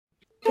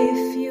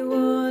If you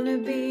wanna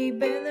be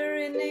better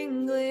in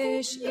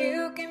English,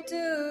 you came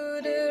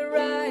to the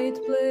right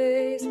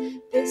place.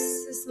 This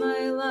is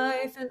my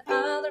life and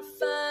other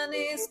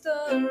funny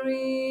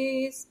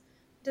stories.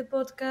 The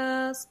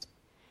podcast.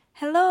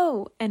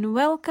 Hello and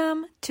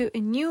welcome to a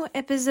new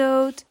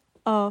episode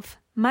of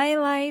My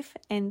Life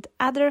and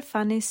Other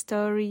Funny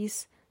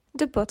Stories,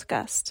 the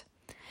podcast.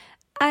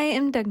 I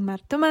am Dagmar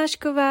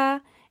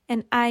Tomášková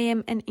and I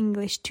am an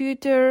English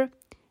tutor.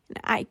 And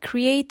I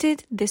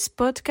created this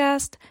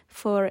podcast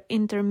for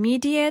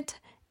intermediate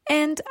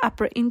and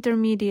upper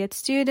intermediate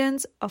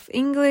students of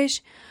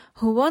English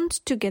who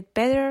want to get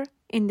better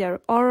in their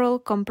oral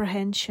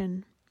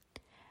comprehension.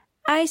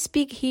 I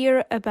speak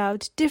here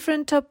about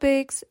different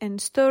topics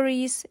and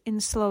stories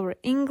in slower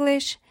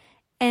English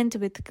and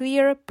with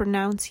clear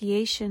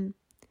pronunciation.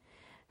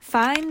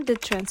 Find the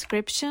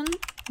transcription,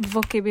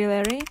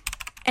 vocabulary,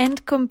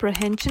 and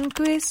comprehension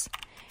quiz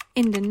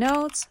in the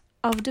notes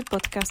of the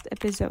podcast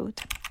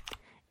episode.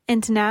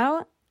 And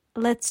now,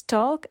 let's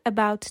talk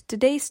about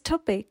today's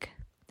topic.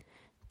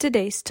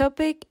 Today's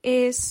topic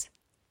is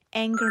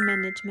anger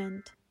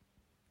management.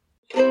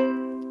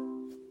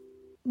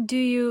 Do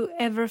you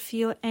ever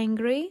feel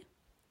angry?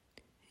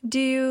 Do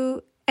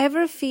you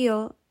ever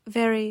feel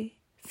very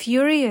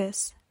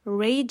furious,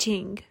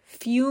 raging,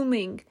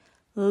 fuming,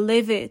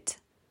 livid,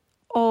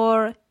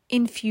 or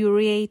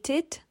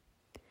infuriated?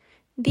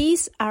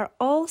 These are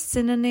all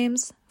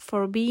synonyms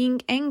for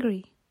being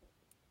angry.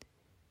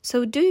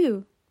 So do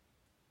you?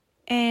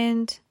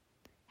 And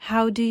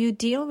how do you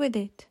deal with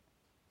it?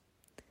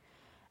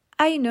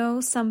 I know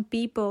some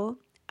people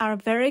are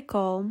very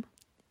calm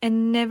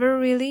and never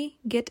really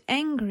get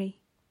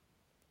angry.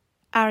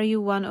 Are you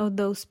one of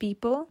those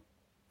people?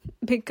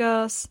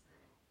 Because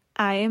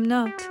I am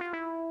not.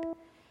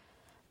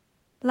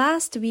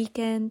 Last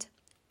weekend,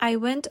 I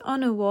went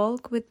on a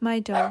walk with my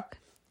dog,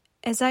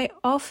 as I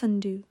often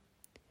do.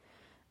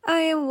 I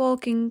am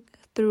walking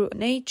through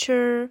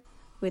nature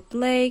with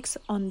lakes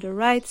on the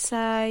right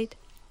side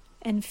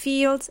and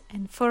fields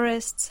and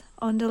forests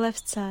on the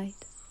left side.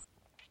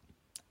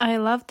 I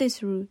love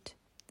this route.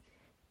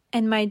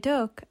 And my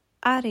dog,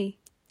 Ari,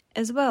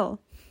 as well.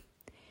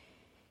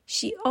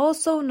 She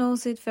also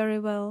knows it very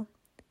well.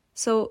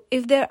 So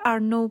if there are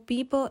no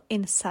people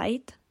in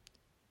sight,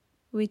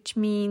 which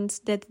means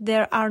that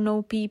there are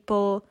no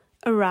people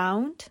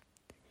around,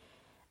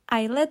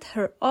 I let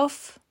her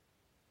off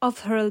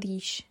of her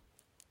leash.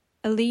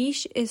 A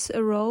leash is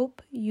a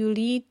rope you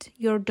lead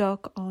your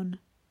dog on.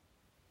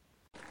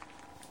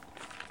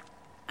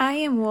 I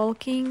am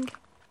walking,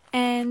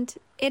 and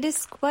it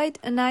is quite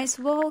a nice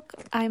walk,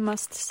 I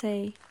must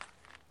say.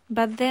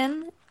 But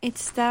then it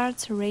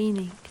starts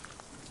raining.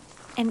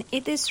 And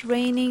it is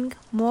raining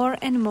more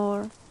and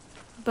more,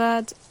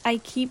 but I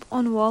keep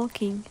on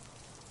walking.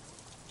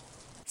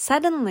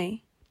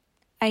 Suddenly,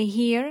 I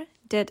hear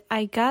that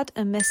I got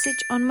a message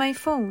on my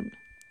phone.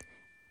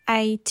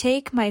 I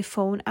take my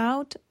phone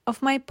out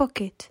of my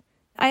pocket.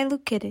 I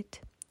look at it,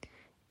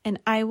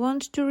 and I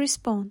want to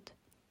respond.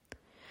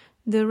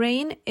 The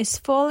rain is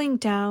falling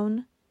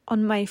down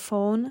on my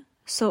phone,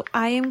 so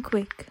I am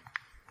quick.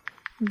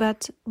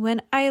 But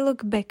when I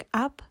look back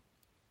up,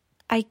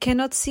 I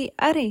cannot see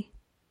Ari.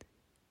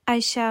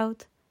 I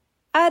shout,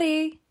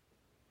 Ari!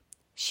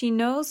 She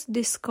knows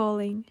this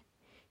calling.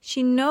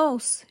 She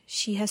knows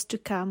she has to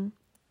come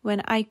when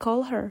I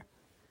call her.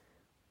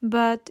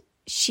 But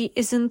she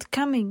isn't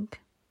coming.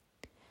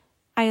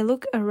 I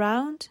look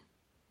around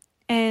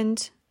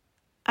and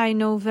I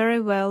know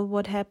very well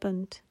what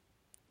happened.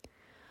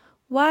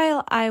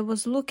 While I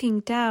was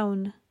looking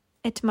down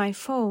at my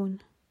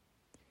phone,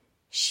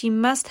 she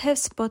must have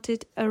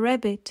spotted a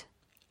rabbit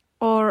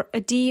or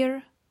a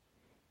deer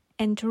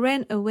and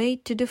ran away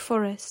to the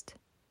forest.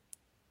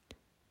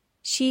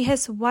 She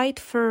has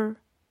white fur,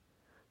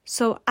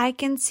 so I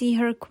can see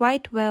her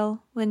quite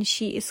well when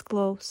she is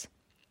close.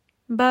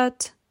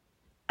 But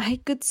I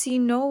could see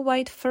no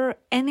white fur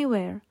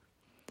anywhere.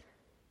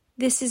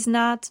 This is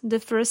not the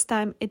first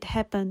time it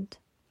happened.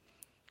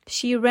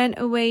 She ran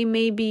away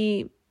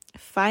maybe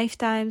 5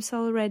 times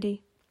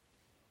already.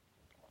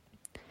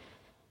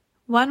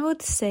 One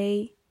would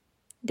say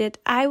that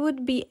I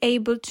would be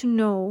able to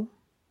know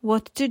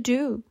what to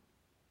do,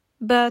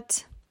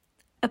 but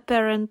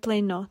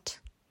apparently not.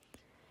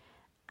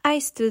 I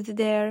stood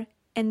there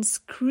and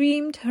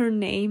screamed her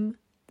name.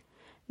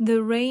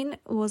 The rain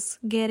was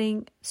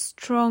getting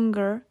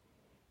stronger,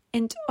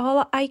 and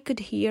all I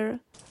could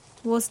hear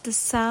was the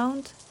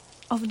sound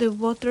of the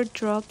water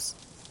drops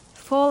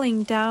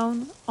falling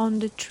down on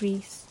the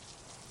trees.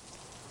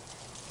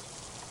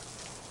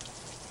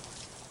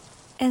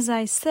 As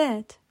I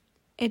said,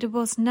 it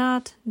was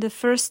not the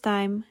first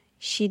time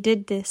she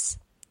did this,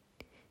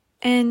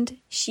 and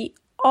she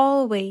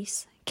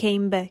always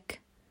came back.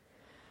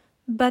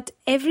 But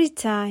every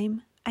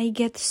time I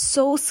get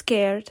so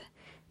scared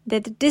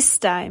that this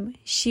time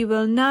she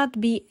will not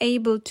be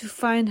able to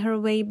find her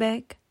way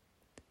back,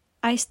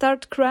 I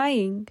start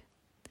crying,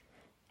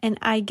 and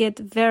I get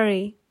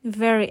very,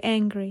 very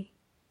angry.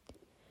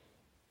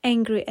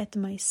 Angry at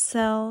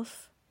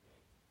myself,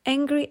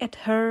 angry at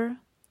her,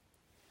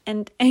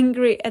 and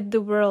angry at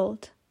the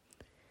world.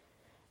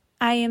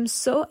 I am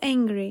so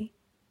angry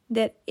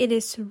that it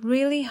is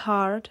really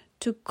hard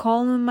to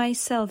calm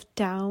myself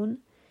down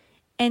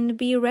and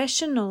be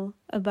rational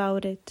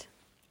about it.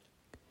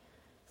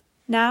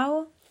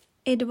 Now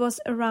it was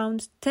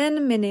around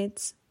 10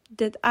 minutes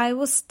that I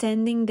was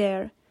standing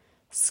there,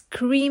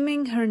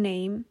 screaming her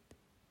name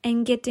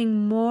and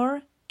getting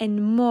more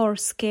and more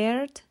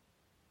scared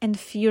and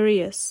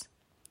furious.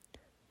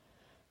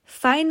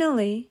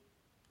 Finally,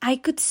 I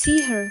could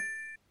see her.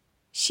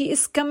 She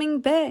is coming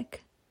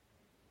back.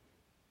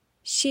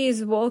 She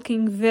is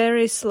walking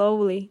very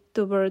slowly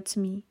towards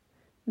me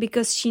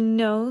because she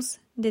knows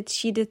that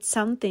she did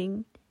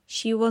something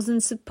she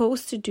wasn't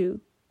supposed to do.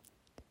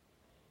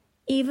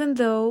 Even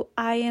though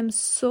I am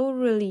so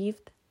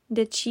relieved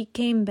that she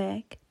came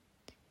back,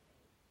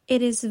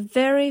 it is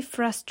very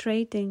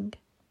frustrating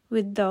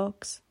with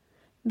dogs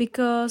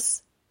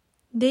because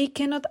they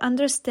cannot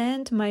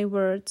understand my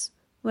words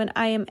when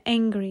I am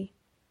angry.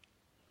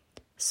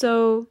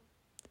 So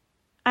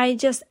I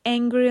just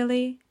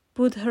angrily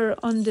put her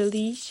on the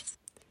leash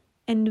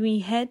and we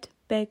head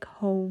back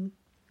home.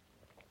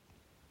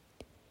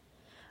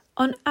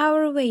 On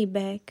our way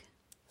back,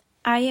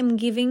 I am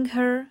giving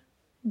her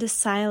the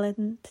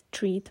silent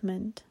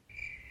treatment.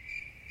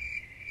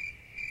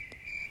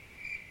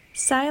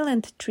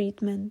 Silent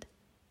treatment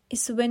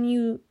is when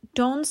you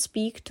don't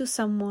speak to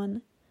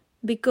someone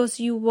because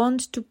you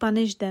want to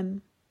punish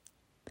them.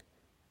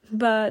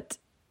 But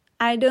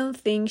I don't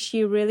think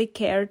she really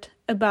cared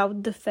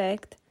about the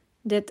fact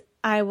that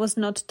I was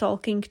not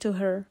talking to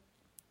her.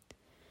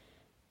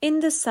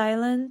 In the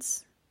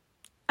silence,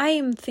 I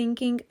am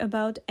thinking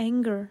about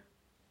anger.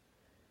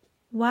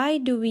 Why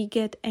do we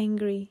get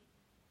angry?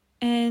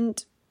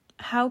 And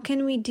how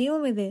can we deal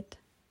with it?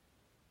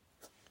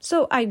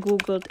 So I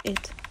googled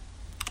it.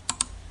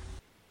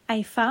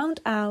 I found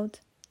out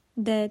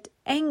that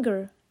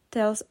anger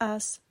tells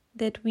us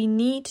that we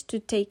need to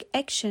take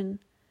action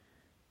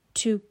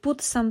to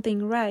put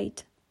something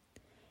right,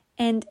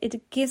 and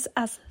it gives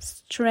us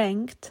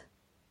strength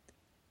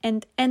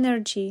and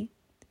energy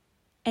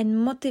and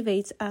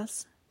motivates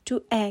us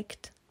to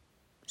act.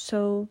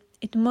 So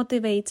it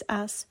motivates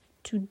us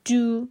to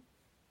do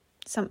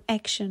some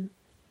action.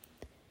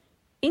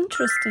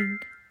 Interesting.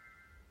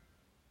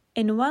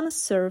 In one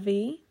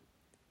survey,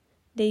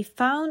 they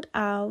found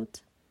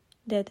out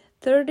that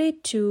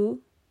 32%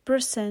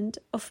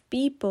 of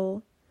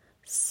people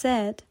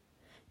said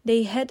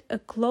they had a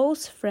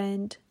close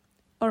friend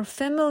or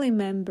family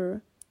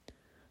member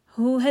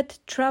who had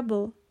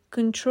trouble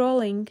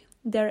controlling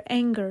their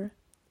anger,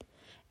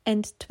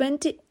 and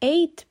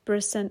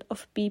 28%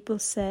 of people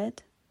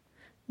said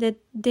that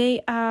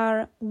they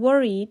are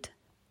worried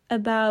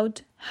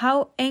about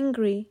how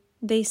angry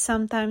they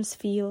sometimes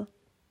feel.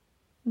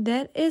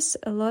 That is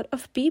a lot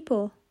of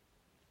people.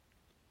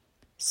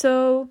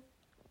 So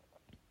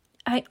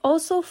I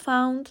also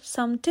found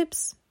some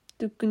tips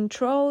to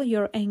control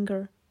your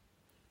anger.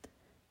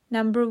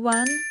 Number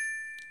 1,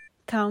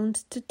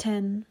 count to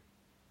 10.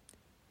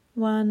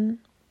 1,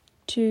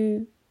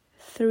 2,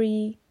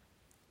 3,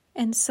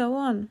 and so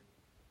on.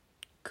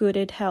 Could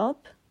it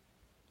help?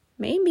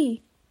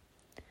 Maybe.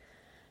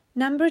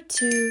 Number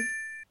 2,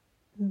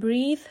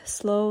 breathe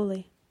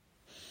slowly.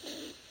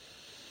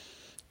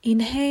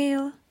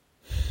 Inhale,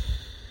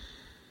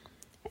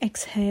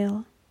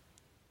 exhale.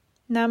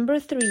 Number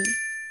 3,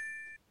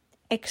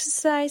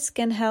 exercise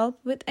can help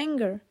with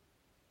anger.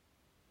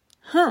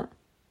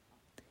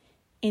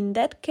 In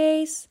that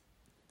case,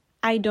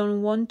 I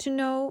don't want to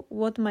know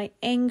what my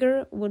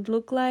anger would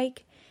look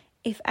like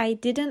if I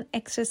didn't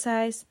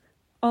exercise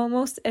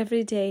almost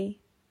every day.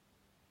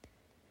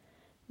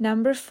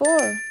 Number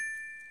 4,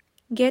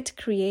 get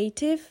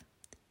creative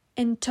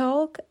and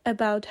talk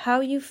about how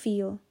you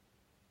feel.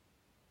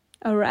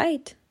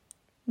 Alright,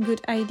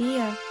 good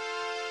idea.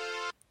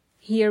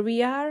 Here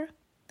we are.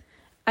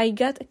 I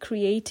got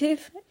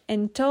creative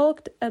and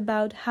talked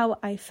about how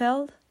I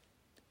felt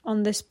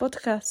on this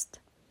podcast.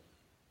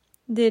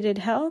 Did it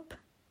help?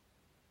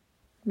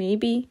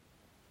 Maybe.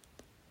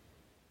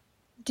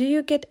 Do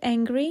you get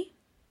angry?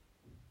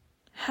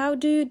 How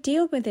do you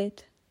deal with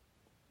it?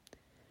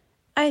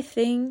 I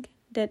think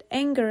that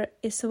anger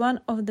is one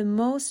of the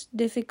most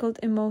difficult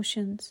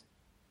emotions.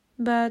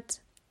 But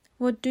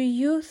what do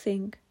you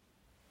think?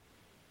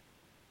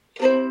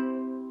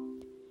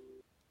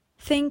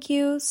 Thank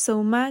you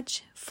so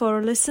much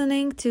for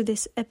listening to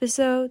this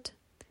episode.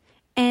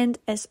 And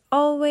as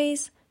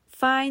always,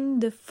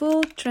 find the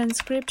full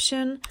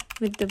transcription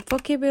with the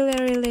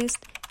vocabulary list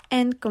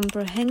and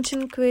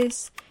comprehension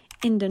quiz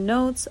in the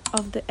notes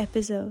of the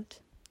episode.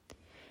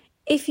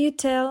 If you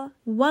tell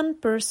one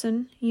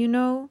person you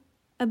know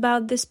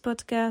about this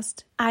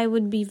podcast, I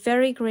would be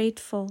very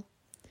grateful.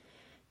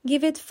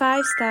 Give it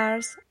 5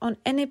 stars on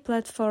any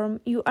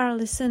platform you are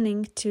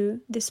listening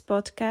to this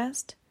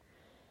podcast,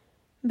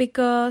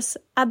 because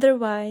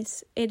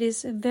otherwise it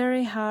is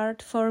very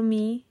hard for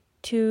me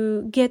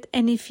to get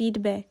any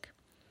feedback.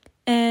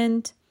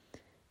 And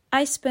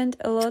I spend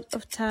a lot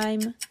of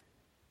time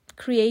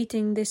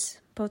creating this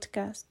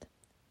podcast.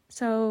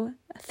 So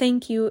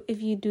thank you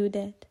if you do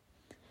that.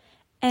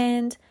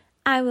 And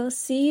I will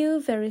see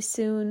you very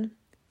soon.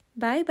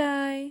 Bye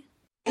bye.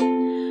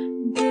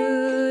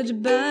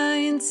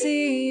 Goodbye and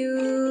see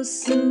you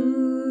soon.